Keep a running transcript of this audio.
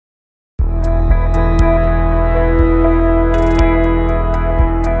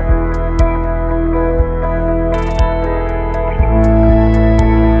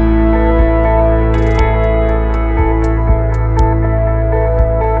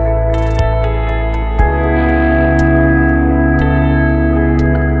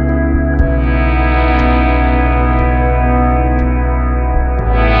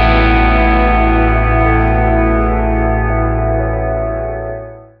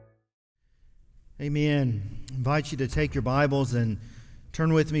Amen. I invite you to take your Bibles and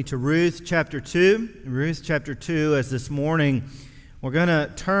turn with me to Ruth chapter 2. Ruth chapter 2, as this morning we're going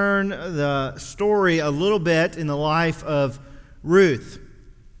to turn the story a little bit in the life of Ruth.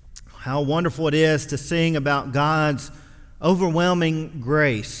 How wonderful it is to sing about God's overwhelming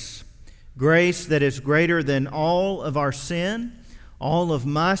grace. Grace that is greater than all of our sin, all of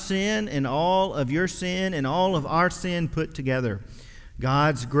my sin, and all of your sin, and all of our sin put together.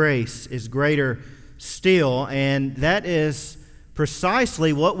 God's grace is greater still, and that is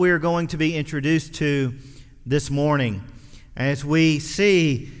precisely what we're going to be introduced to this morning as we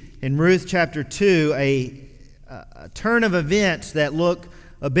see in Ruth chapter 2 a turn of events that look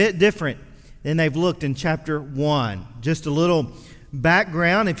a bit different than they've looked in chapter 1. Just a little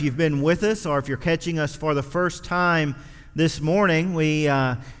background if you've been with us or if you're catching us for the first time this morning. We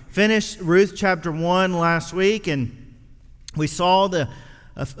finished Ruth chapter 1 last week, and we saw the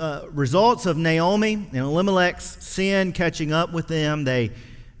results of Naomi and Elimelech's sin catching up with them. They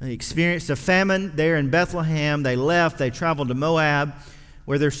experienced a famine there in Bethlehem. They left. They traveled to Moab,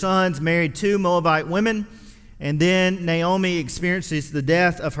 where their sons married 2 Moabite women. And then Naomi experiences the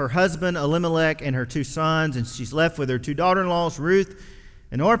death of her husband, Elimelech, and her 2 sons. And she's left with her 2 daughter-in-laws, Ruth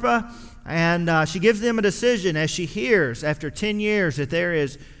and Orpah. And she gives them a decision as she hears, after 10 years, that there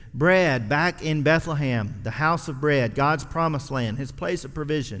is bread back in Bethlehem, the house of bread, God's promised land, His place of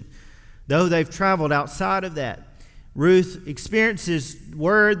provision. Though they've traveled outside of that, Ruth experiences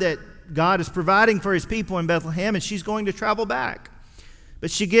word that God is providing for His people in Bethlehem, and she's going to travel back. But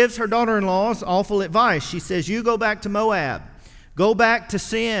she gives her daughter-in-laws awful advice. She says, you go back to Moab. Go back to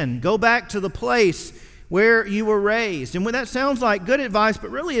sin. Go back to the place where you were raised. And when that sounds like good advice,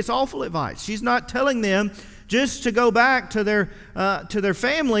 but really it's awful advice. She's not telling them just to go back to their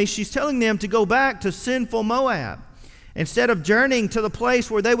family. She's telling them to go back to sinful Moab. Instead of journeying to the place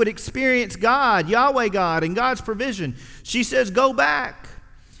where they would experience God, Yahweh God, and God's provision, she says, go back.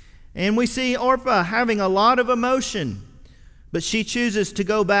 And we see Orpah having a lot of emotion, but she chooses to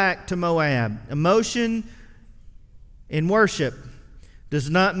go back to Moab. Emotion in worship does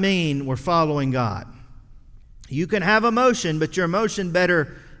not mean we're following God. You can have emotion, but your emotion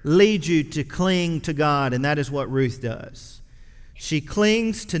better lead you to cling to God, and that is what Ruth does. She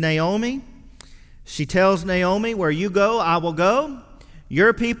clings to Naomi. She tells Naomi, where you go, I will go.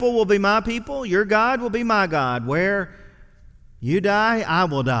 Your people will be my people. Your God will be my God. Where you die, I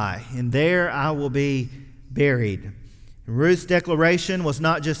will die, and there I will be buried. Ruth's declaration was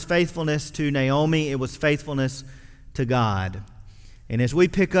not just faithfulness to Naomi, it was faithfulness to God. And as we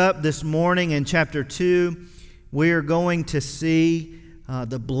pick up this morning in chapter 2, we are going to see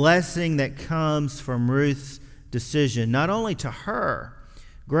the blessing that comes from Ruth's decision, not only to her,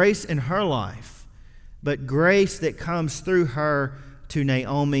 grace in her life, but grace that comes through her to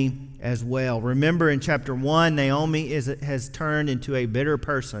Naomi as well. Remember in chapter 1, Naomi has turned into a bitter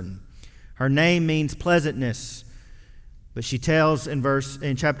person. Her name means pleasantness, but she tells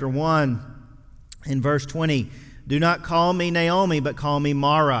in chapter 1, in verse 20, do not call me Naomi, but call me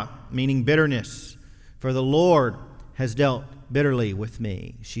Mara, meaning bitterness, for the Lord has dealt bitterly with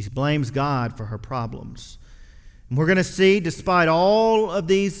me. She blames God for her problems. And we're going to see, despite all of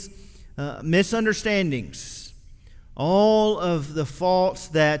these misunderstandings, all of the faults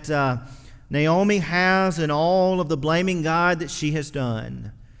that Naomi has, and all of the blaming God that she has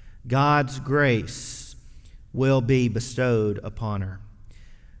done, God's grace will be bestowed upon her.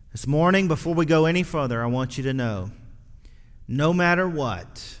 This morning, before we go any further, I want you to know, no matter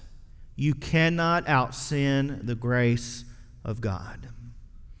what, you cannot out-sin the grace of God.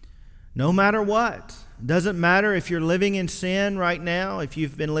 No matter what. Doesn't matter if you're living in sin right now, if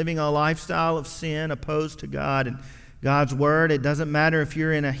you've been living a lifestyle of sin opposed to God and God's word. It doesn't matter if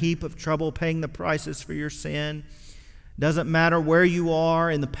you're in a heap of trouble paying the prices for your sin. It doesn't matter where you are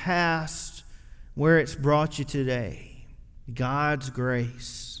in the past, where it's brought you today. God's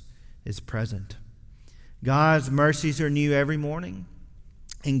grace is present. God's mercies are new every morning,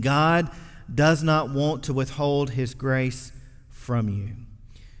 and God does not want to withhold His grace from you.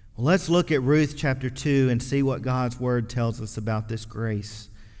 Well, let's look at Ruth chapter 2 and see what God's word tells us about this grace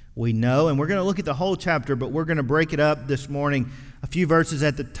we know. And we're going to look at the whole chapter, but we're going to break it up this morning a few verses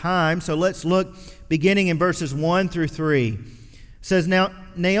at the time. So let's look beginning in verses 1 through 3. It says, Now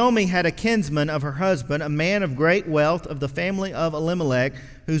Naomi had a kinsman of her husband, a man of great wealth of the family of Elimelech,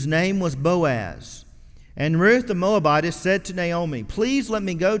 whose name was Boaz. And Ruth the Moabitess said to Naomi, Please let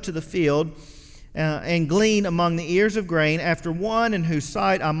me go to the field and glean among the ears of grain after one in whose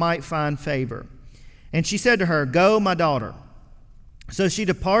sight I might find favor. And she said to her, Go, my daughter. So she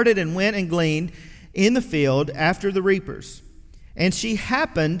departed and went and gleaned in the field after the reapers. And she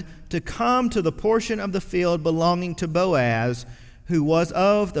happened to come to the portion of the field belonging to Boaz, who was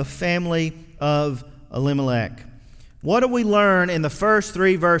of the family of Elimelech. What do we learn in the first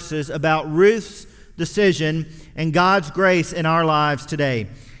 3 verses about Ruth's decision and God's grace in our lives today?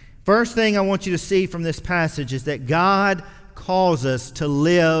 First thing I want you to see from this passage is that God calls us to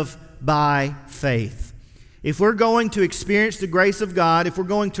live by faith. If we're going to experience the grace of God, if we're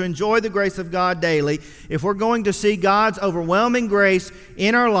going to enjoy the grace of God daily, if we're going to see God's overwhelming grace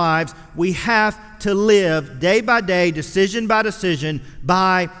in our lives, we have to live day by day, decision by decision,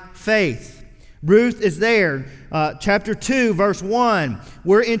 by faith. Ruth is there. Chapter 2, verse 1,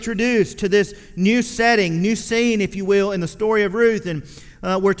 we're introduced to this new setting, new scene, if you will, in the story of Ruth.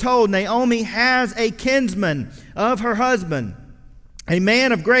 And we're told Naomi has a kinsman of her husband, a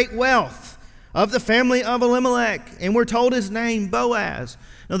man of great wealth, of the family of Elimelech, and we're told his name, Boaz.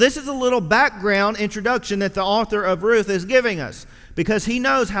 Now, this is a little background introduction that the author of Ruth is giving us, because he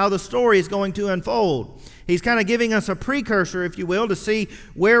knows how the story is going to unfold. He's kind of giving us a precursor, if you will, to see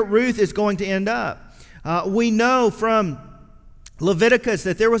where Ruth is going to end up. We know from Leviticus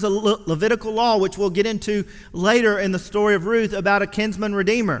that there was a Levitical law, which we'll get into later in the story of Ruth, about a kinsman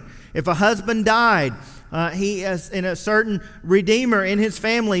redeemer. If a husband died, he, as in a certain redeemer in his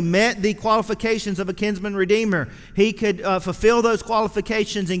family, met the qualifications of a kinsman redeemer. He could fulfill those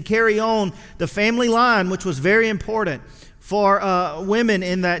qualifications and carry on the family line, which was very important for women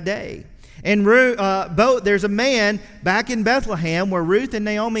in that day. And there's a man back in Bethlehem where Ruth and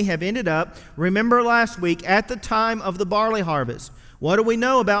Naomi have ended up. Remember last week, at the time of the barley harvest. What do we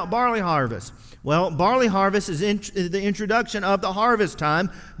know about barley harvest? Well, barley harvest is the introduction of the harvest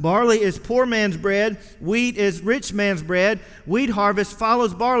time. Barley is poor man's bread. Wheat is rich man's bread. Wheat harvest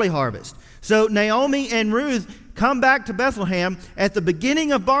follows barley harvest. So Naomi and Ruth come back to Bethlehem at the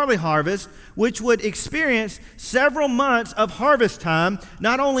beginning of barley harvest, which would experience several months of harvest time,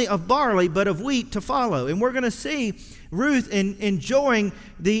 not only of barley, but of wheat to follow. And we're going to see Ruth enjoying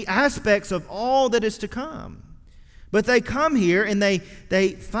the aspects of all that is to come. But they come here and they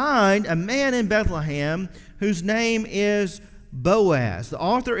find a man in Bethlehem whose name is Boaz. The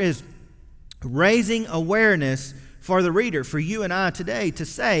author is raising awareness for the reader, for you and I today, to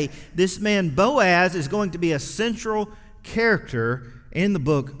say this man Boaz is going to be a central character in the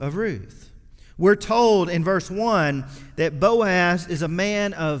book of Ruth. We're told in verse 1 that Boaz is a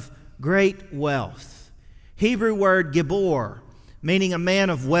man of great wealth. Hebrew word gibor, meaning a man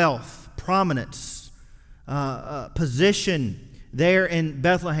of wealth, prominence, position there in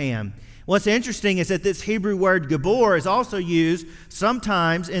Bethlehem. What's interesting is that this Hebrew word gibor is also used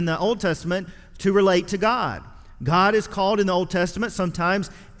sometimes in the Old Testament to relate to God. God is called in the Old Testament sometimes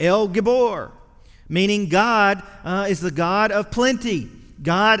El Gibor, meaning God is the God of plenty.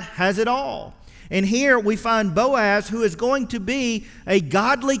 God has it all. And here we find Boaz, who is going to be a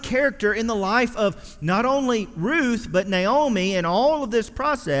godly character in the life of not only Ruth, but Naomi. And all of this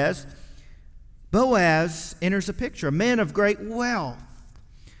process, Boaz enters the picture, a man of great wealth.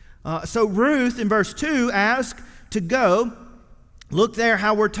 So Ruth, in verse 2, asks to go. Look there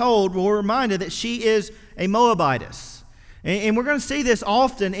how we're told, we're reminded that she is a Moabitess. And we're going to see this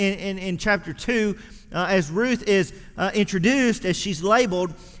often in chapter 2 as Ruth is introduced, as she's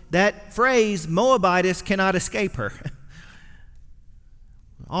labeled. That phrase, Moabitess, cannot escape her.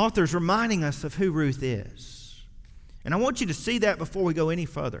 The author's reminding us of who Ruth is. And I want you to see that before we go any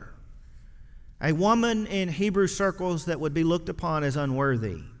further. A woman in Hebrew circles that would be looked upon as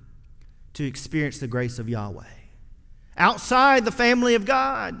unworthy to experience the grace of Yahweh. Outside the family of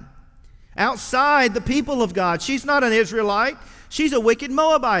God. Outside the people of God. She's not an Israelite. She's a wicked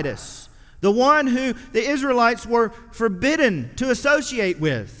Moabitess. The one who the Israelites were forbidden to associate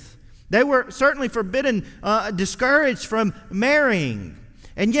with. They were certainly forbidden, discouraged from marrying.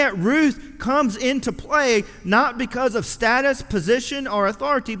 And yet Ruth comes into play not because of status, position, or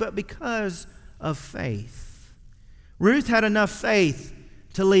authority, but because of faith. Ruth had enough faith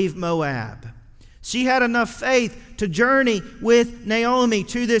to leave Moab. She had enough faith to journey with Naomi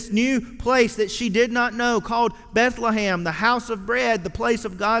to this new place that she did not know, called Bethlehem, the house of bread, the place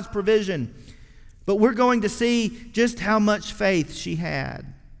of God's provision. But we're going to see just how much faith she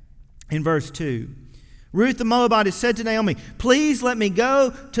had. In verse 2, Ruth the Moabitess said to Naomi, "Please let me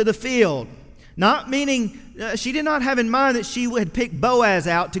go to the field." Not meaning, she did not have in mind that she had picked Boaz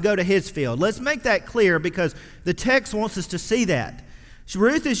out to go to his field. Let's make that clear because the text wants us to see that.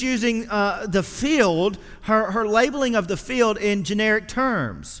 Ruth is using the field, her labeling of the field in generic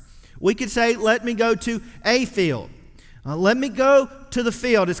terms. We could say, let me go to a field. Let me go to the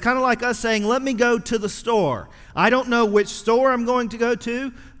field. It's kind of like us saying, let me go to the store. I don't know which store I'm going to go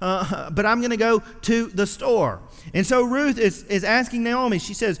to. but I'm going to go to the store. And so Ruth is asking Naomi,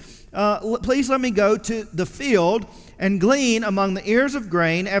 she says, please let me go to the field and glean among the ears of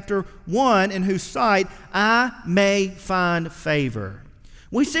grain after one in whose sight I may find favor.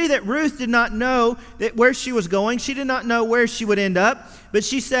 We see that Ruth did not know that where she was going. She did not know where she would end up. But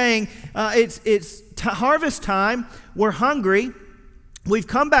she's saying, it's harvest time. We're hungry. We've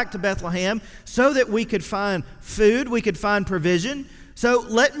come back to Bethlehem so that we could find food. We could find provision. So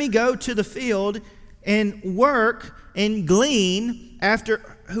let me go to the field and work and glean after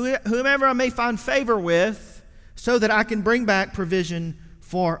whomever I may find favor with so that I can bring back provision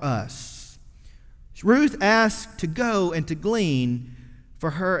for us. Ruth asked to go and to glean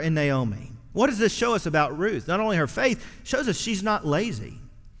for her and Naomi. What does this show us about Ruth? Not only her faith, it shows us she's not lazy.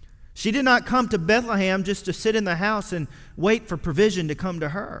 She did not come to Bethlehem just to sit in the house and wait for provision to come to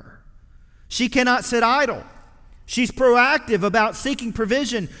her. She cannot sit idle. She's proactive about seeking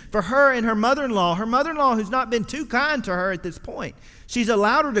provision for her and her mother-in-law who's not been too kind to her at this point. She's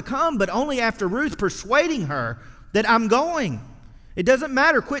allowed her to come, but only after Ruth persuading her that I'm going. It doesn't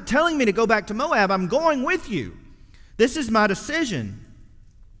matter. Quit telling me to go back to Moab. I'm going with you. This is my decision.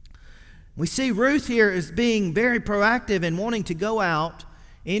 We see Ruth here as being very proactive and wanting to go out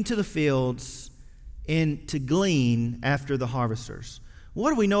into the fields and to glean after the harvesters.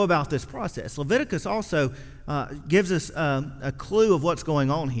 What do we know about this process? Leviticus also gives us a clue of what's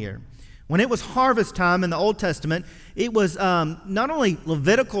going on here. When it was harvest time in the Old Testament, it was not only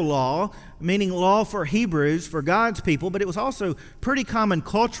Levitical law, meaning law for Hebrews, for God's people, but it was also pretty common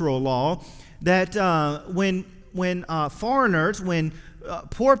cultural law that when foreigners, when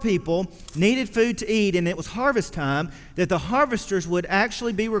poor people needed food to eat and it was harvest time, that the harvesters would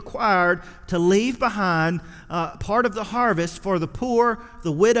actually be required to leave behind part of the harvest for the poor,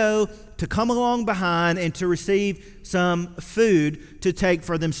 the widow, to come along behind and to receive some food to take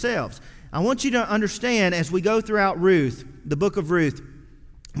for themselves. I want you to understand as we go throughout Ruth, the book of Ruth,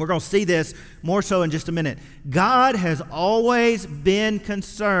 we're going to see this more so in just a minute. God has always been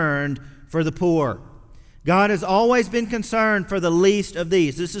concerned for the poor. God has always been concerned for the least of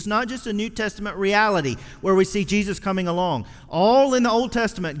these. This is not just a New Testament reality where we see Jesus coming along. All in the Old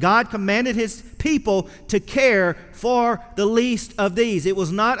Testament, God commanded his people to care for the least of these. It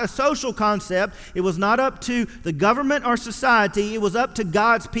was not a social concept. It was not up to the government or society. It was up to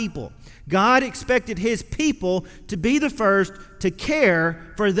God's people. God expected his people to be the first to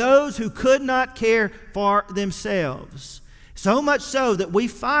care for those who could not care for themselves. So much so that we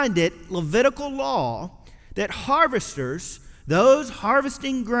find it Levitical law that harvesters, those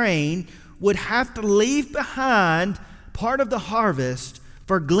harvesting grain, would have to leave behind part of the harvest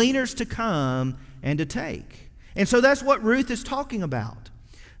for gleaners to come and to take. And so that's what Ruth is talking about.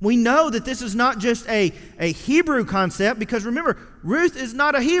 We know that this is not just a Hebrew concept, because remember, Ruth is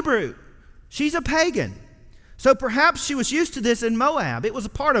not a Hebrew. She's a pagan. So perhaps she was used to this in Moab. It was a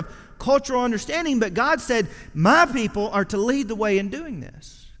part of cultural understanding, but God said, my people are to lead the way in doing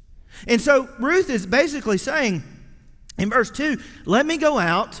this. And so Ruth is basically saying in verse 2, let me go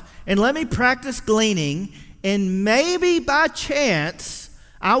out and let me practice gleaning, and maybe by chance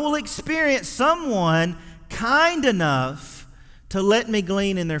I will experience someone kind enough to let me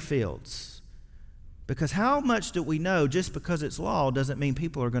glean in their fields. Because how much do we know just because it's law doesn't mean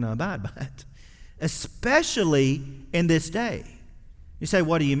people are going to abide by it, especially in this day. You say,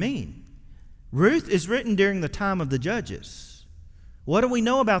 what do you mean? Ruth is written during the time of the judges. What do we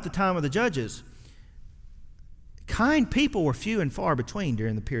know about the time of the judges? Kind people were few and far between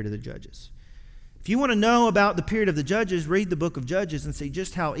during the period of the judges. If you want to know about the period of the judges, read the book of Judges and see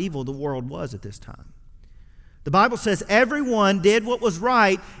just how evil the world was at this time. The Bible says everyone did what was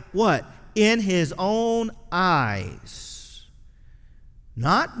right, what? In his own eyes.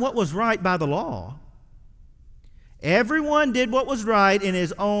 Not what was right by the law. Everyone did what was right in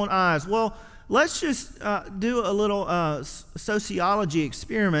his own eyes. Well, let's just do a little sociology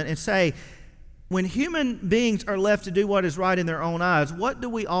experiment and say, when human beings are left to do what is right in their own eyes, what do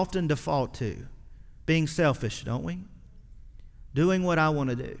we often default to? Being selfish, don't we? Doing what I want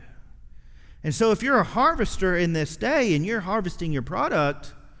to do. And so if you're a harvester in this day and you're harvesting your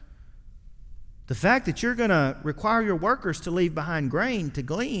product, the fact that you're going to require your workers to leave behind grain to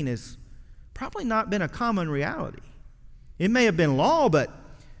glean has probably not been a common reality. It may have been law, but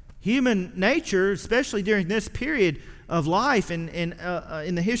human nature, especially during this period of life in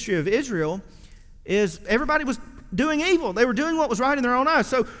the history of Israel, is everybody was doing evil. They were doing what was right in their own eyes.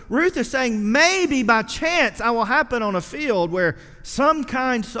 So Ruth is saying, maybe by chance I will happen on a field where some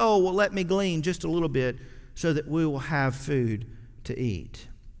kind soul will let me glean just a little bit so that we will have food to eat.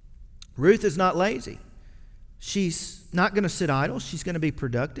 Ruth is not lazy. She's not going to sit idle. She's going to be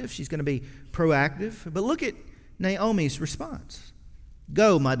productive. She's going to be proactive. But look at Naomi's response.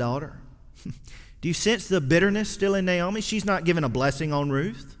 Go, my daughter. Do you sense the bitterness still in Naomi? She's not given a blessing on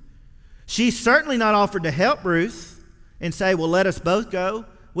Ruth. She's certainly not offered to help Ruth and say, well, let us both go.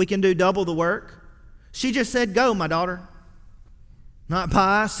 We can do double the work. She just said, go, my daughter. Not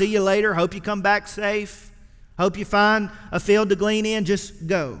bye, see you later, hope you come back safe, hope you find a field to glean in, just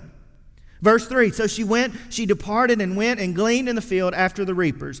go. Verse 3, so she departed and went and gleaned in the field after the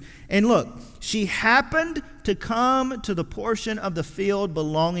reapers. And look, she happened to come to the portion of the field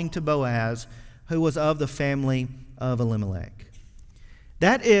belonging to Boaz, who was of the family of Elimelech.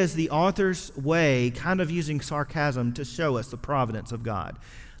 That is the author's way, kind of using sarcasm to show us the providence of God.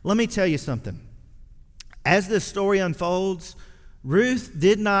 Let me tell you something. As this story unfolds, Ruth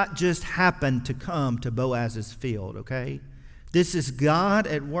did not just happen to come to Boaz's field, okay? This is God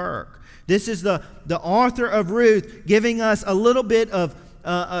at work. This is the author of Ruth giving us a little bit of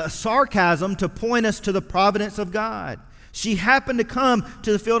sarcasm to point us to the providence of God. She happened to come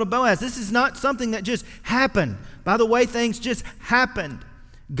to the field of Boaz. This is not something that just happened. By the way, things just happened.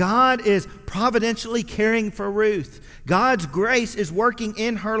 God is providentially caring for Ruth. God's grace is working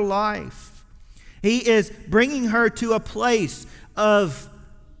in her life. He is bringing her to a place of,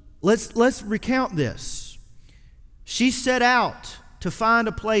 let's recount this. She set out to find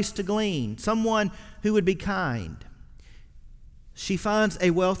a place to glean, someone who would be kind. She finds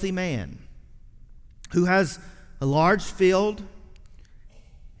a wealthy man who has a large field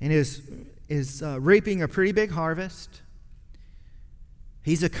and is reaping a pretty big harvest.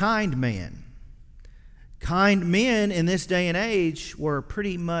 He's a kind man. Kind men in this day and age were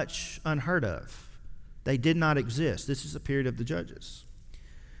pretty much unheard of. They did not exist. This is the period of the Judges.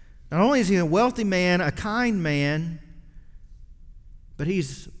 Not only is he a wealthy man, a kind man, but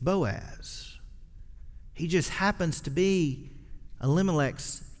he's Boaz. He just happens to be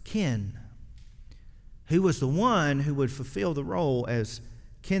Elimelech's kin, who was the one who would fulfill the role as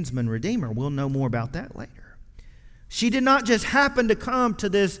kinsman redeemer. We'll know more about that later. She did not just happen to come to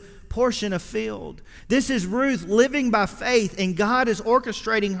this portion of field. This is Ruth living by faith, and God is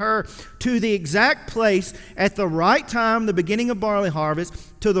orchestrating her to the exact place at the right time, the beginning of barley harvest,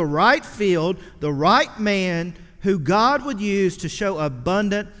 to the right field, the right man who God would use to show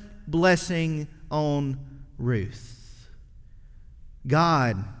abundant blessing on Ruth.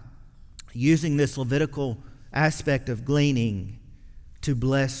 God using this Levitical aspect of gleaning to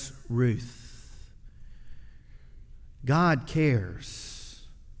bless Ruth. God cares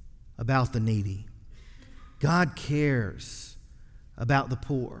about the needy. God cares about the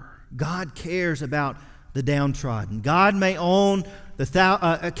poor. God cares about the downtrodden. God may own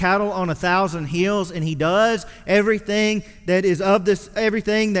the cattle on 1,000 hills, and He does. Everything that is of this,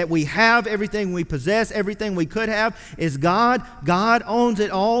 everything that we have, everything we possess, everything we could have is God. God owns it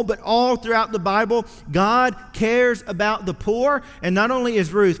all, but all throughout the Bible, God cares about the poor. And not only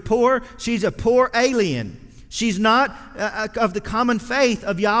is Ruth poor, she's a poor alien. She's not of the common faith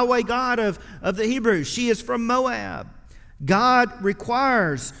of Yahweh God of the Hebrews. She is from Moab. God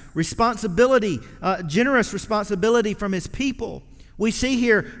requires responsibility, generous responsibility from His people. We see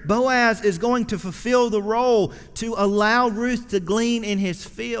here Boaz is going to fulfill the role to allow Ruth to glean in his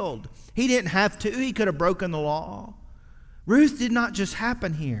field. He didn't have to. He could have broken the law. Ruth did not just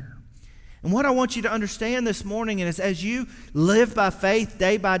happen here. And what I want you to understand this morning is as you live by faith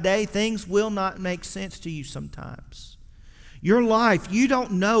day by day, things will not make sense to you sometimes. Your life, you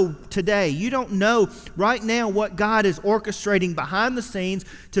don't know today, you don't know right now what God is orchestrating behind the scenes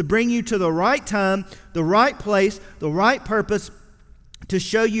to bring you to the right time, the right place, the right purpose, to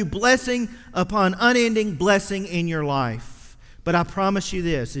show you blessing upon unending blessing in your life. But I promise you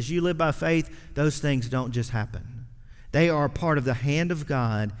this, as you live by faith, those things don't just happen. They are part of the hand of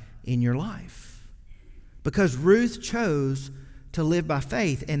God in your life. Because Ruth chose to live by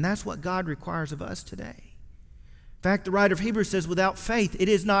faith, and that's what God requires of us today. In fact, the writer of Hebrews says, without faith, it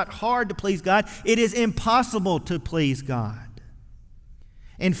is not hard to please God. It is impossible to please God.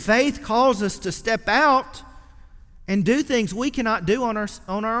 And faith calls us to step out and do things we cannot do on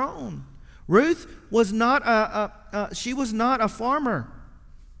our own. Ruth was not she was not a farmer.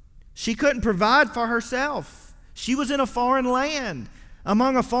 She couldn't provide for herself. She was in a foreign land,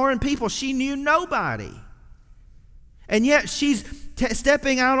 among a foreign people. She knew nobody. And yet she's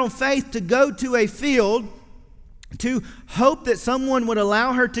stepping out on faith to go to a field to hope that someone would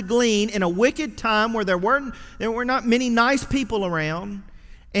allow her to glean in a wicked time where there were not many nice people around.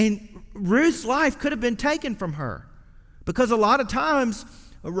 And Ruth's life could have been taken from her, because a lot of times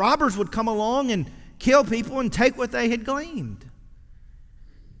robbers would come along and kill people and take what they had gleaned.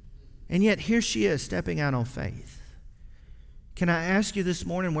 And yet here she is stepping out on faith. Can I ask you this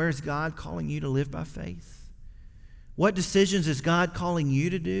morning, where is God calling you to live by faith? What decisions is God calling you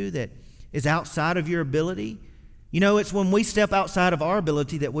to do that is outside of your ability? You know, it's when we step outside of our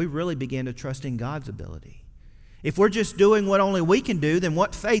ability that we really begin to trust in God's ability. If we're just doing what only we can do, then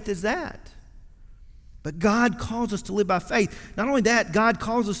what faith is that? But God calls us to live by faith. Not only that, God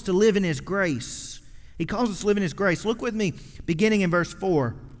calls us to live in His grace. He calls us to live in His grace. Look with me, beginning in verse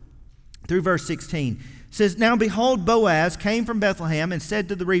 4 through verse 16. It says, "Now behold, Boaz came from Bethlehem and said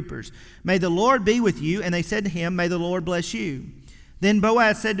to the reapers, 'May the Lord be with you.' And they said to him, 'May the Lord bless you.' Then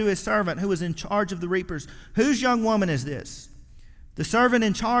Boaz said to his servant who was in charge of the reapers, 'Whose young woman is this?' The servant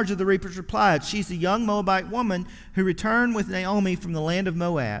in charge of the reapers replied, 'She's the young Moabite woman who returned with Naomi from the land of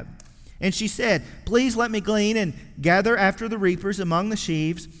Moab.' And she said, 'Please let me glean and gather after the reapers among the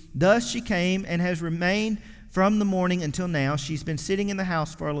sheaves.' Thus she came and has remained from the morning until now. She's been sitting in the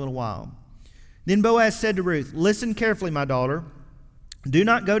house for a little while." Then Boaz said to Ruth, "Listen carefully, my daughter. Do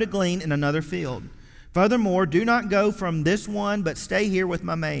not go to glean in another field. Furthermore, do not go from this one, but stay here with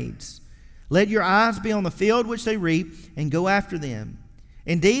my maids. Let your eyes be on the field which they reap, and go after them.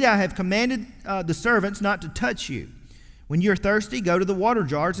 Indeed, I have commanded the servants not to touch you. When you are thirsty, go to the water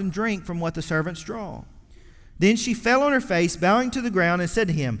jars and drink from what the servants draw." Then she fell on her face, bowing to the ground, and said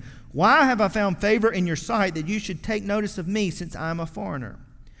to him, "Why have I found favor in your sight that you should take notice of me, since I am a foreigner?"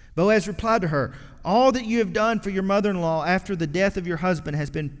 Boaz replied to her, "All that you have done for your mother-in-law after the death of your husband has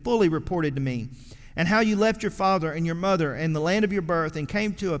been fully reported to me, and how you left your father and your mother and the land of your birth and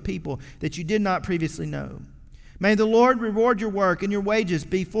came to a people that you did not previously know. May the Lord reward your work, and your wages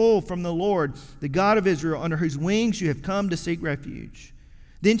be full from the Lord, the God of Israel, under whose wings you have come to seek refuge."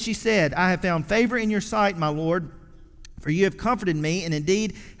 Then she said, "I have found favor in your sight, my Lord, for you have comforted me, and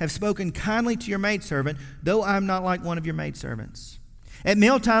indeed have spoken kindly to your maidservant, though I am not like one of your maidservants." At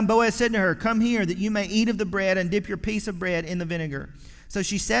mealtime, Boaz said to her, "Come here, that you may eat of the bread and dip your piece of bread in the vinegar." So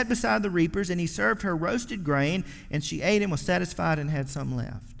she sat beside the reapers, and he served her roasted grain, and she ate and was satisfied and had some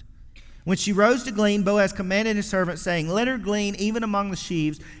left. When she rose to glean, Boaz commanded his servant, saying, "Let her glean even among the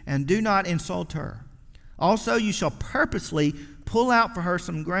sheaves, and do not insult her. Also you shall purposely pull out for her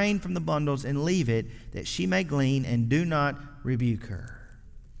some grain from the bundles and leave it, that she may glean, and do not rebuke her."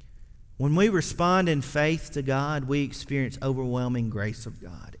 When we respond in faith to God, we experience overwhelming grace of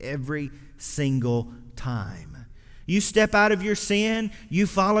God every single time. You step out of your sin, you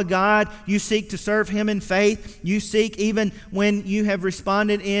follow God, you seek to serve Him in faith, you seek even when you have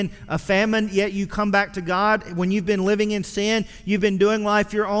responded in a famine, yet you come back to God. When you've been living in sin, you've been doing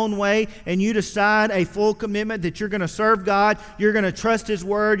life your own way, and you decide a full commitment that you're going to serve God, you're going to trust His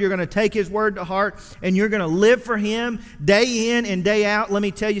Word, you're going to take His Word to heart, and you're going to live for Him day in and day out. Let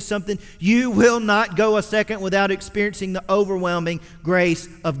me tell you something, you will not go a second without experiencing the overwhelming grace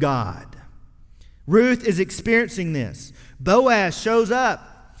of God. Ruth is experiencing this. Boaz shows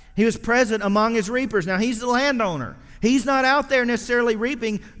up. He was present among his reapers. Now, he's the landowner. He's not out there necessarily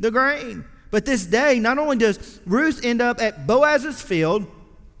reaping the grain. But this day, not only does Ruth end up at Boaz's field,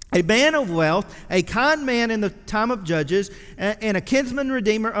 a man of wealth, a kind man in the time of Judges, and a kinsman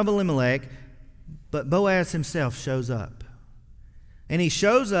redeemer of Elimelech, but Boaz himself shows up. And he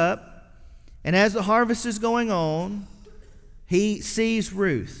shows up, and as the harvest is going on, he sees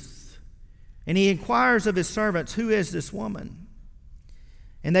Ruth. And he inquires of his servants, "Who is this woman?"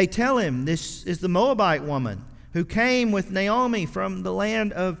 And they tell him, "This is the Moabite woman who came with Naomi from the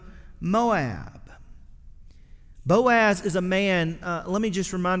land of Moab." Boaz is a man, let me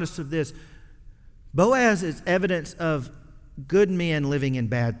just remind us of this. Boaz is evidence of good men living in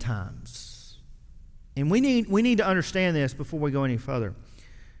bad times. And we need to understand this before we go any further.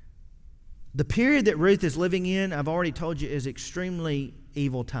 The period that Ruth is living in, I've already told you, is extremely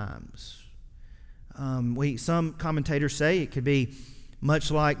evil times. Some commentators say it could be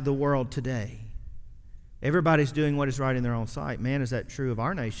much like the world today. Everybody's doing what is right in their own sight. Man, is that true of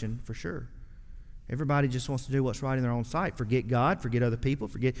our nation? For sure. Everybody just wants to do what's right in their own sight. Forget God, forget other people,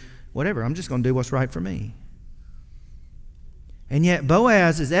 forget whatever. I'm just going to do what's right for me. And yet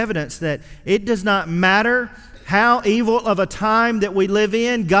Boaz is evidence that it does not matter how evil of a time that we live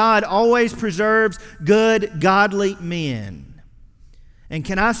in, God always preserves good, godly men. And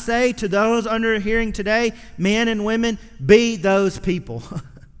can I say to those under hearing today, men and women, be those people.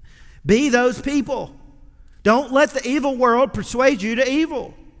 Be those people. Don't let the evil world persuade you to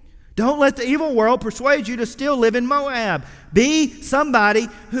evil. Don't let the evil world persuade you to still live in Moab. Be somebody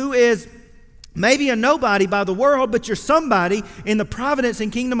who is Maybe a nobody by the world, but you're somebody in the providence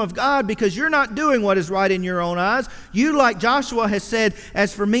and kingdom of God because you're not doing what is right in your own eyes. You, like Joshua has said,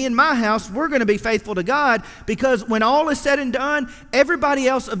 as for me and my house, we're going to be faithful to God, because when all is said and done, everybody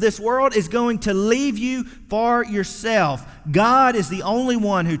else of this world is going to leave you for yourself. God is the only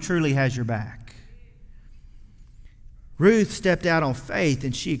one who truly has your back. Ruth stepped out on faith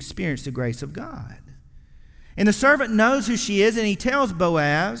and she experienced the grace of God. And the servant knows who she is, and he tells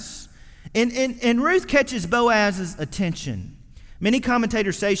Boaz. And Ruth catches Boaz's attention. Many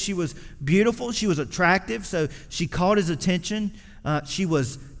commentators say she was beautiful, she was attractive, so she caught his attention. She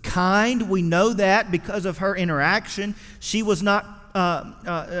was kind. We know that because of her interaction. She was not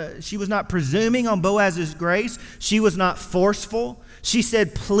presuming on Boaz's grace. She was not forceful. She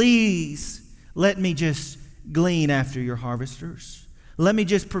said, "Please let me just glean after your harvesters. Let me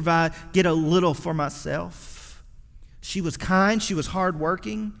just get a little for myself." She was kind. She was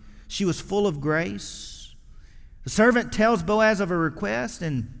hardworking. She was full of grace. The servant tells Boaz of her request,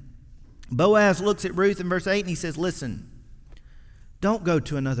 and Boaz looks at Ruth in verse 8 and he says, "Listen, don't go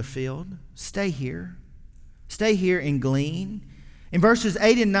to another field. Stay here. Stay here and glean." In verses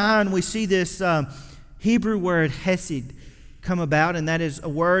 8 and 9, we see this Hebrew word hesed come about, and that is a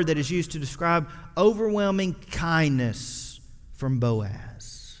word that is used to describe overwhelming kindness from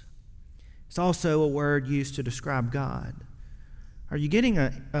Boaz. It's also a word used to describe God. Are you getting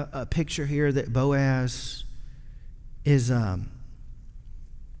a picture here that Boaz is an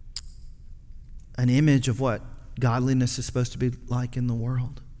image of what godliness is supposed to be like in the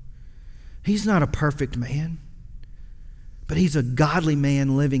world? He's not a perfect man, but he's a godly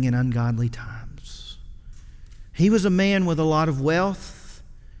man living in ungodly times. He was a man with a lot of wealth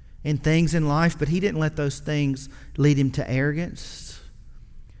and things in life, but he didn't let those things lead him to arrogance,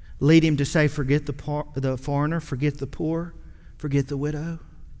 lead him to say, forget the foreigner, forget the poor, forget the widow.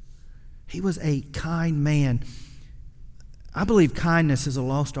 He was a kind man. I believe kindness is a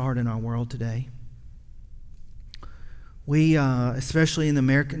lost art in our world today. We, especially in the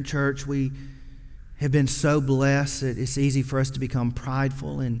American church, we have been so blessed that it's easy for us to become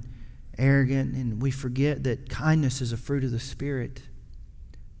prideful and arrogant, and we forget that kindness is a fruit of the Spirit.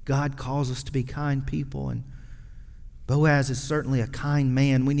 God calls us to be kind people, and Boaz is certainly a kind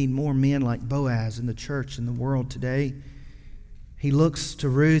man. We need more men like Boaz in the church and the world today. He looks to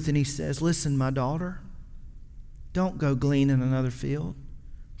Ruth and he says, "Listen, my daughter, don't go glean in another field.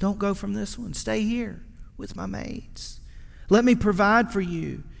 Don't go from this one. Stay here with my maids. Let me provide for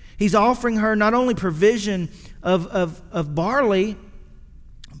you." He's offering her not only provision of barley,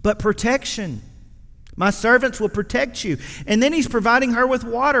 but protection. "My servants will protect you." And then he's providing her with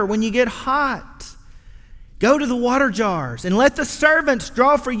water when you get hot. Go to the water jars and let the servants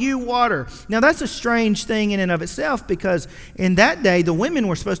draw for you water. Now that's a strange thing in and of itself, because in that day the women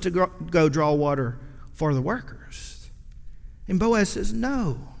were supposed to go draw water for the workers. And Boaz says,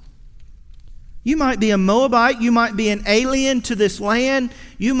 "No. You might be a Moabite, you might be an alien to this land,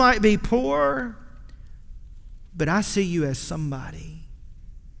 you might be poor, but I see you as somebody.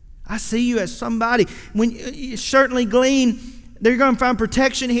 I see you as somebody. When you certainly glean, they're going to find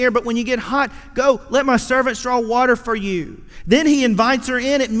protection here, but when you get hot, go, let my servants draw water for you." Then he invites her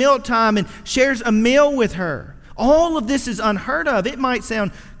in at mealtime and shares a meal with her. All of this is unheard of. It might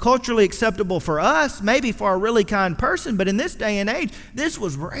sound culturally acceptable for us, maybe for a really kind person, but in this day and age, this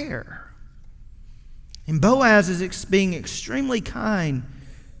was rare. And Boaz is being extremely kind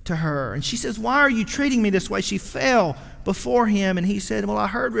to her. And she says, "Why are you treating me this way?" She fell before him, and he said, "Well, I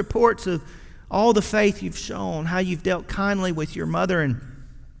heard reports of all the faith you've shown, how you've dealt kindly with your mother, and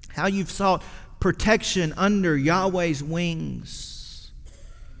how you've sought protection under Yahweh's wings."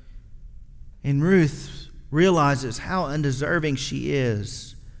 And Ruth realizes how undeserving she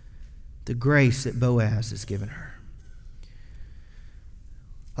is, the grace that Boaz has given her.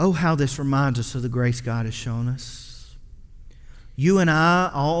 Oh, how this reminds us of the grace God has shown us. You and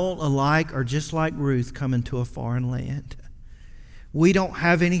I, all alike, are just like Ruth coming to a foreign land. We don't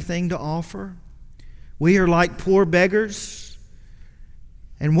have anything to offer. We are like poor beggars.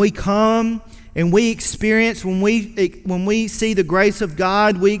 And we come and we experience, when we see the grace of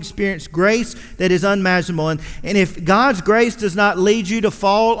God, we experience grace that is unmeasurable. And if God's grace does not lead you to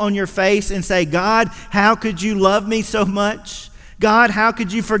fall on your face and say, "God, how could you love me so much? God, how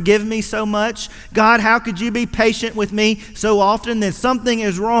could you forgive me so much? God, how could you be patient with me so often?" then something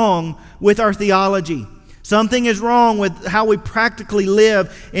is wrong with our theology. Something is wrong with how we practically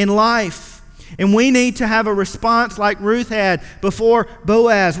live in life. And we need to have a response like Ruth had before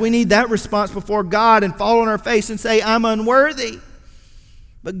Boaz. We need that response before God and fall on our face and say, "I'm unworthy.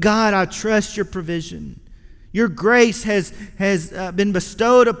 But God, I trust your provision. Your grace has been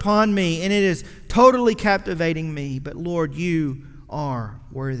bestowed upon me, and it is totally captivating me. But Lord, you are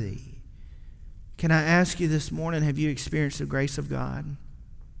worthy. Can I ask you this morning, have you experienced the grace of God?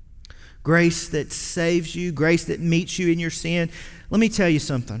 Grace that saves you, grace that meets you in your sin. Let me tell you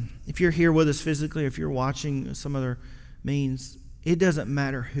something. If you're here with us physically, if you're watching some other means, it doesn't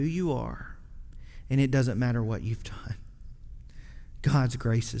matter who you are, and it doesn't matter what you've done. God's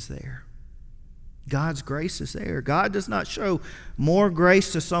grace is there. God's grace is there. God does not show more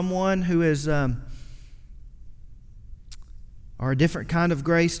grace to someone who is, or a different kind of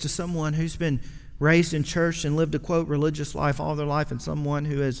grace to someone who's been raised in church and lived a, quote, religious life all their life, and someone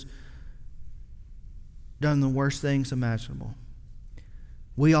who has done the worst things imaginable.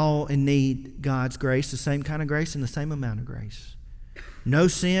 We all need God's grace, the same kind of grace and the same amount of grace. No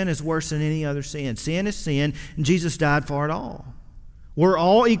sin is worse than any other sin. Sin is sin, and Jesus died for it all. We're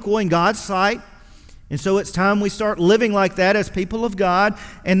all equal in God's sight. And so it's time we start living like that as people of God.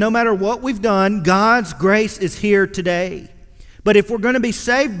 And no matter what we've done, God's grace is here today. But if we're going to be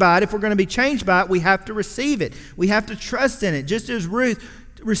saved by it, if we're going to be changed by it, we have to receive it. We have to trust in it. Just as Ruth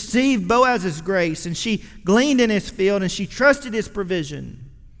received Boaz's grace and she gleaned in his field and she trusted his provision,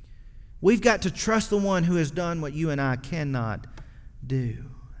 we've got to trust the one who has done what you and I cannot do.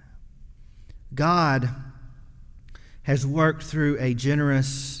 God has worked through a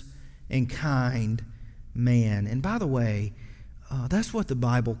generous and kind man. And by the way, that's what the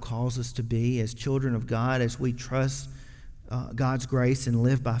Bible calls us to be as children of God, as we trust God's grace and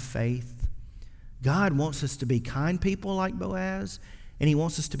live by faith. God wants us to be kind people like Boaz, and He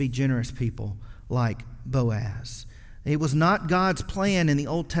wants us to be generous people like Boaz. It was not God's plan in the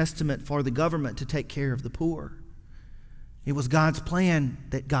Old Testament for the government to take care of the poor. It was God's plan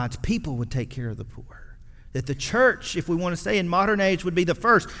that God's people would take care of the poor. That the church, if we want to say in modern age, would be the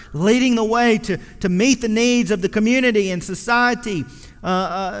first, leading the way to meet the needs of the community and society.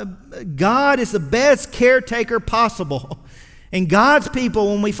 God is the best caretaker possible. And God's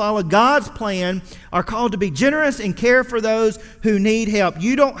people, when we follow God's plan, are called to be generous and care for those who need help.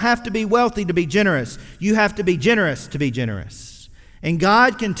 You don't have to be wealthy to be generous. You have to be generous to be generous. And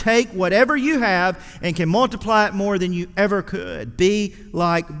God can take whatever you have and can multiply it more than you ever could. Be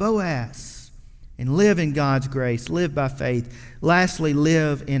like Boaz. And live in God's grace. Live by faith. Lastly,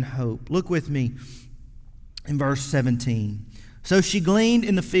 live in hope. Look with me in verse 17. So she gleaned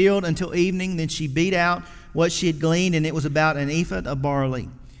in the field until evening. Then she beat out what she had gleaned, and it was about an ephah of barley.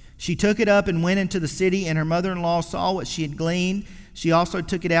 She took it up and went into the city, and her mother-in-law saw what she had gleaned. She also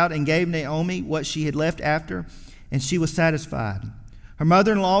took it out and gave Naomi what she had left after, and she was satisfied. Her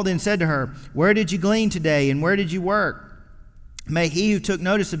mother-in-law then said to her, "Where did you glean today, and where did you work? May he who took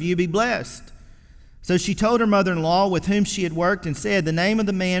notice of you be blessed." So she told her mother-in-law with whom she had worked and said, "The name of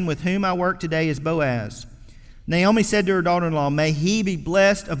the man with whom I work today is Boaz." Naomi said to her daughter-in-law, "May he be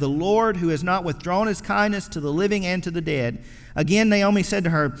blessed of the Lord who has not withdrawn his kindness to the living and to the dead." Again, Naomi said to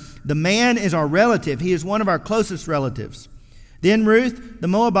her, "The man is our relative. He is one of our closest relatives." Then Ruth the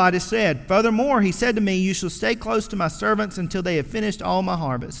Moabitess said, "Furthermore, he said to me, 'You shall stay close to my servants until they have finished all my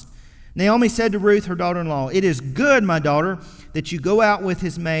harvest.'" Naomi said to Ruth, her daughter-in-law, "It is good, my daughter, that you go out with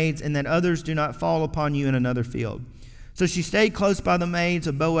his maids and that others do not fall upon you in another field." So she stayed close by the maids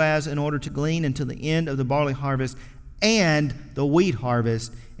of Boaz in order to glean until the end of the barley harvest and the wheat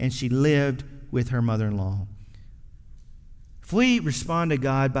harvest, and she lived with her mother-in-law. If we respond to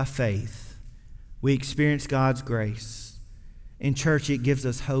God by faith, we experience God's grace. In church, it gives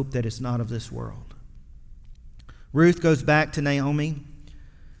us hope that it's not of this world. Ruth goes back to Naomi.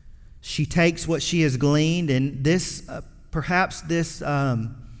 She takes what she has gleaned, and this, perhaps this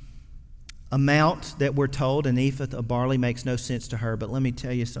amount that we're told, an ephah of barley, makes no sense to her. But let me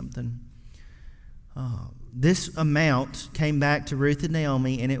tell you something. This amount came back to Ruth and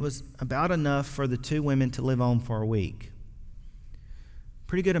Naomi, and it was about enough for the two women to live on for a week.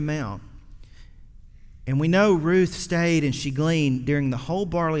 Pretty good amount. And we know Ruth stayed and she gleaned during the whole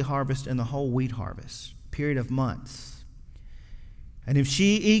barley harvest and the whole wheat harvest, period of months. And if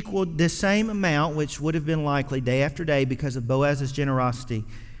she equaled this same amount, which would have been likely day after day because of Boaz's generosity,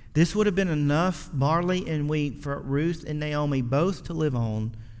 this would have been enough barley and wheat for Ruth and Naomi both to live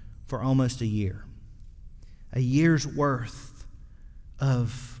on for almost a year. A year's worth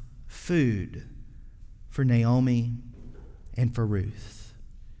of food for Naomi and for Ruth.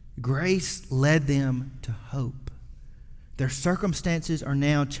 Grace led them to hope. Their circumstances are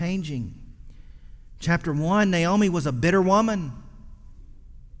now changing. Chapter 1, Naomi was a bitter woman.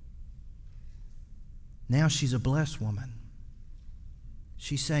 Now she's a blessed woman.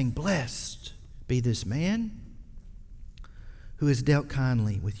 She's saying, "Blessed be this man who has dealt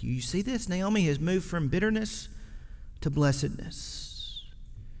kindly with you. You see this? Naomi has moved from bitterness to blessedness.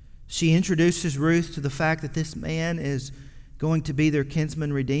 She introduces Ruth to the fact that this man is going to be their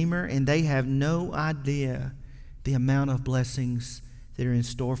kinsman redeemer, and they have no idea the amount of blessings that are in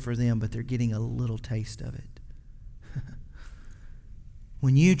store for them, but they're getting a little taste of it.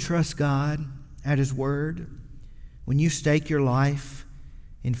 When you trust God at His Word, when you stake your life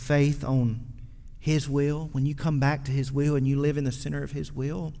in faith on His will, when you come back to His will and you live in the center of His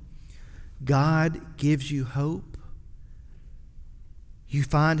will, God gives you hope. You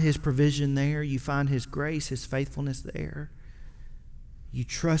find His provision there. You find His grace, His faithfulness there. You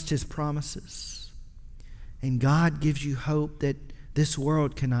trust His promises. And God gives you hope that this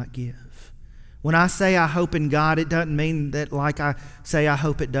world cannot give. When I say I hope in God, it doesn't mean that like I say I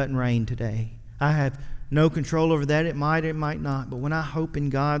hope it doesn't rain today. I have no control over that. It might not. But when I hope in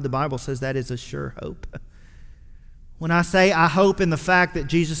God, the Bible says that is a sure hope. When I say I hope in the fact that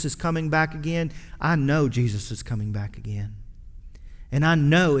Jesus is coming back again, I know Jesus is coming back again. And I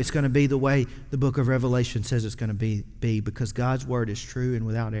know it's going to be the way the book of Revelation says it's going to be because God's Word is true and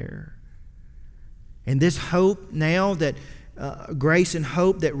without error. And this hope now that grace and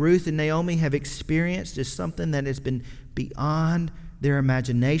hope that Ruth and Naomi have experienced is something that has been beyond their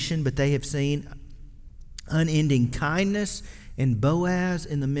imagination, but they have seen unending kindness in Boaz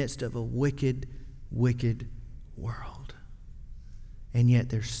in the midst of a wicked, wicked world. And yet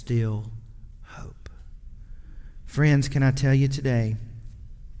there's still hope. Friends, can I tell you today,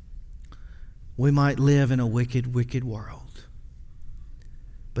 we might live in a wicked, wicked world,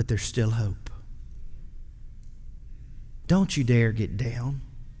 but there's still hope. Don't you dare get down.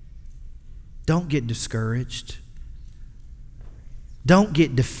 Don't get discouraged. Don't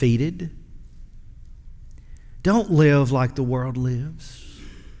get defeated. Don't live like the world lives.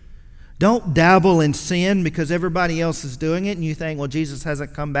 Don't dabble in sin because everybody else is doing it and you think, well, Jesus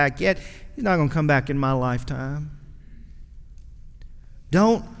hasn't come back yet. He's not going to come back in my lifetime.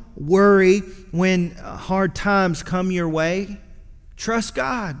 Don't worry when hard times come your way. Trust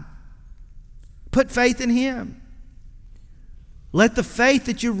God. Put faith in Him. Let the faith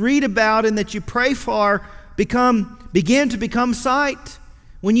that you read about and that you pray for begin to become sight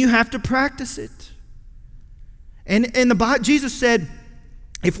when you have to practice it. And Jesus said,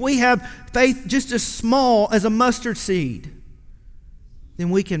 if we have faith just as small as a mustard seed,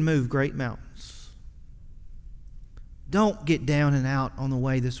 then we can move great mountains. Don't get down and out on the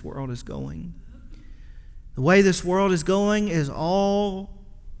way this world is going. The way this world is going is all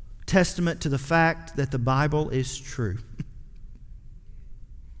testament to the fact that the Bible is true.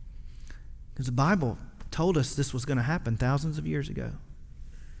 Because the Bible told us this was going to happen thousands of years ago.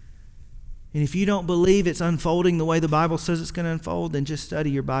 And if you don't believe it's unfolding the way the Bible says it's going to unfold, then just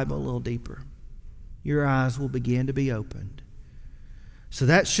study your Bible a little deeper. Your eyes will begin to be opened. So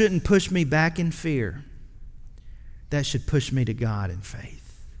that shouldn't push me back in fear. That should push me to God in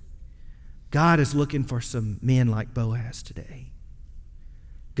faith. God is looking for some men like Boaz today.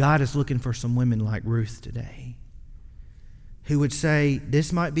 God is looking for some women like Ruth today, who would say,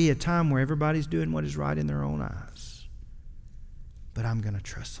 this might be a time where everybody's doing what is right in their own eyes, but I'm going to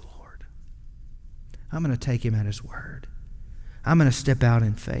trust the Lord. I'm going to take Him at His word. I'm going to step out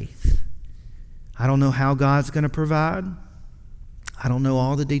in faith. I don't know how God's going to provide. I don't know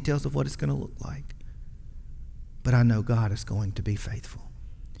all the details of what it's going to look like, but I know God is going to be faithful.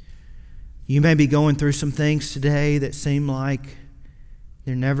 You may be going through some things today that seem like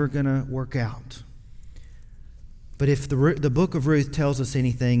they're never going to work out. But if the book of Ruth tells us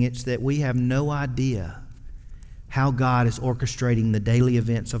anything, it's that we have no idea how God is orchestrating the daily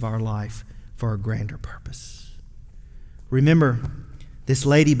events of our life for a grander purpose. Remember, this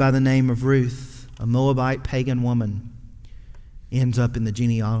lady by the name of Ruth, a Moabite pagan woman, ends up in the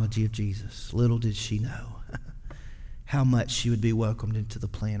genealogy of Jesus. Little did she know how much she would be welcomed into the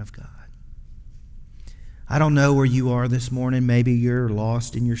plan of God. I don't know where you are this morning. Maybe you're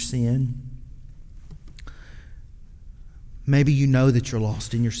lost in your sin. Maybe you know that you're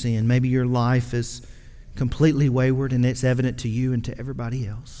lost in your sin. Maybe your life is completely wayward and it's evident to you and to everybody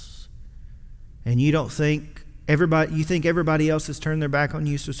else. And you think everybody else has turned their back on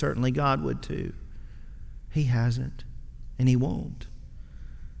you, so certainly God would too. He hasn't, and He won't.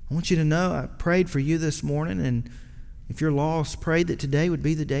 I want you to know I prayed for you this morning, and if you're lost, pray that today would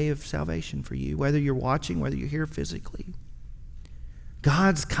be the day of salvation for you, whether you're watching, whether you're here physically.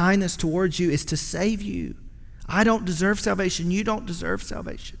 God's kindness towards you is to save you. I don't deserve salvation. You don't deserve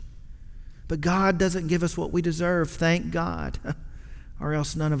salvation. But God doesn't give us what we deserve, thank God, or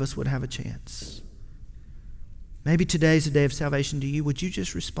else none of us would have a chance. Maybe today's the day of salvation to you. Would you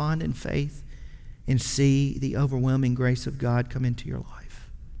just respond in faith and see the overwhelming grace of God come into your life.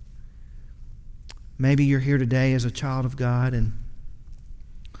 Maybe you're here today as a child of God and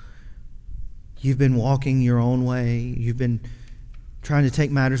you've been walking your own way. You've been trying to take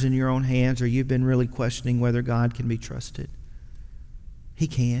matters in your own hands, or you've been really questioning whether God can be trusted. He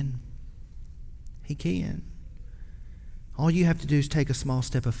can. He can. All you have to do is take a small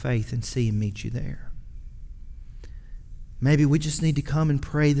step of faith and see Him meet you there. Maybe we just need to come and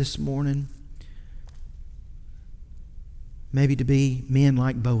pray this morning. Maybe to be men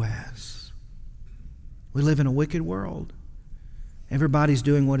like Boaz. We live in a wicked world. Everybody's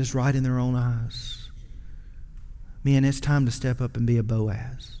doing what is right in their own eyes. Men, it's time to step up and be a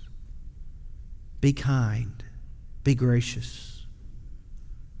Boaz. Be kind. Be gracious.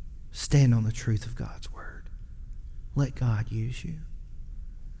 Stand on the truth of God's word. Let God use you.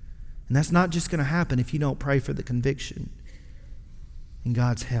 And that's not just going to happen if you don't pray for the conviction and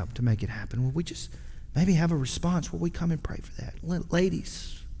God's help to make it happen. Will we just maybe have a response where we come and pray for that?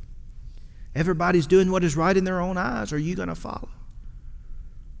 Ladies, everybody's doing what is right in their own eyes. Are you going to follow?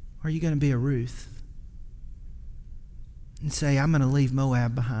 Or are you going to be a Ruth and say, I'm going to leave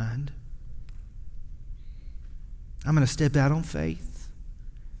Moab behind. I'm going to step out on faith.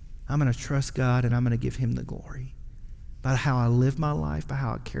 I'm going to trust God, and I'm going to give Him the glory by how I live my life, by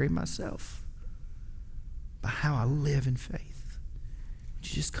how I carry myself, by how I live in faith. Would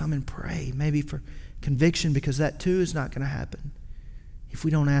you just come and pray, maybe for conviction, because that too is not going to happen if we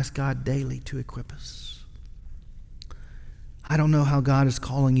don't ask God daily to equip us. I don't know how God is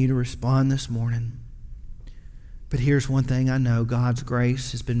calling you to respond this morning, but here's one thing I know. God's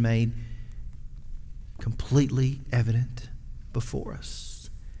grace has been made completely evident before us.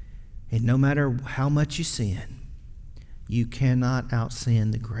 And no matter how much you sin, you cannot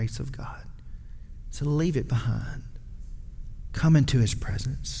out-sin the grace of God. So leave it behind. Come into His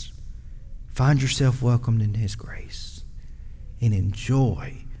presence. Find yourself welcomed in His grace. And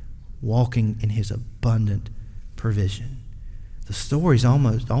enjoy walking in His abundant provision. The story's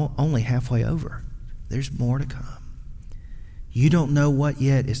only halfway over. There's more to come. You don't know what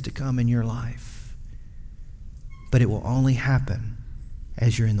yet is to come in your life. But it will only happen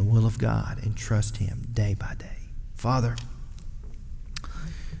as you're in the will of God and trust Him day by day. Father,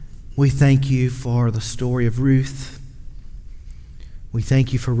 we thank You for the story of Ruth. We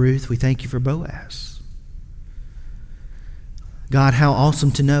thank You for Ruth. We thank You for Boaz. God, how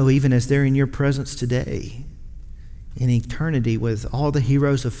awesome to know, even as they're in Your presence today, in eternity with all the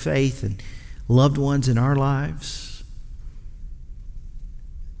heroes of faith and loved ones in our lives.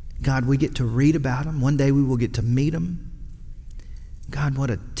 God, we get to read about them. One day we will get to meet them. God, what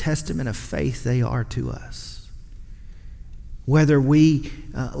a testament of faith they are to us. Whether we,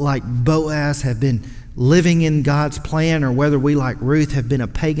 like Boaz, have been living in God's plan, or whether we, like Ruth, have been a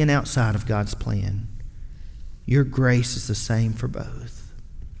pagan outside of God's plan, Your grace is the same for both.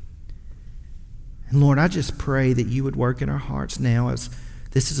 And Lord, I just pray that You would work in our hearts now, as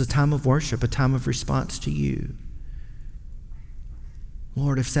this is a time of worship, a time of response to You.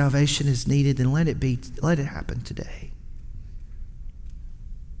 Lord, if salvation is needed, then let it happen today.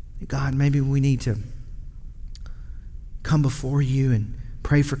 God, maybe we need to come before You and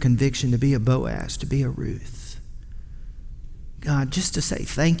pray for conviction to be a Boaz, to be a Ruth. God, just to say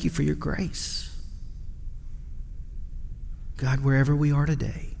thank You for Your grace. God, wherever we are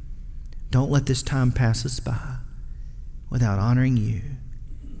today, don't let this time pass us by without honoring You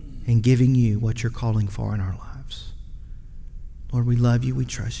and giving You what You're calling for in our lives. Lord, we love You, we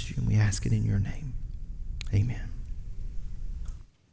trust You, and we ask it in Your name. Amen.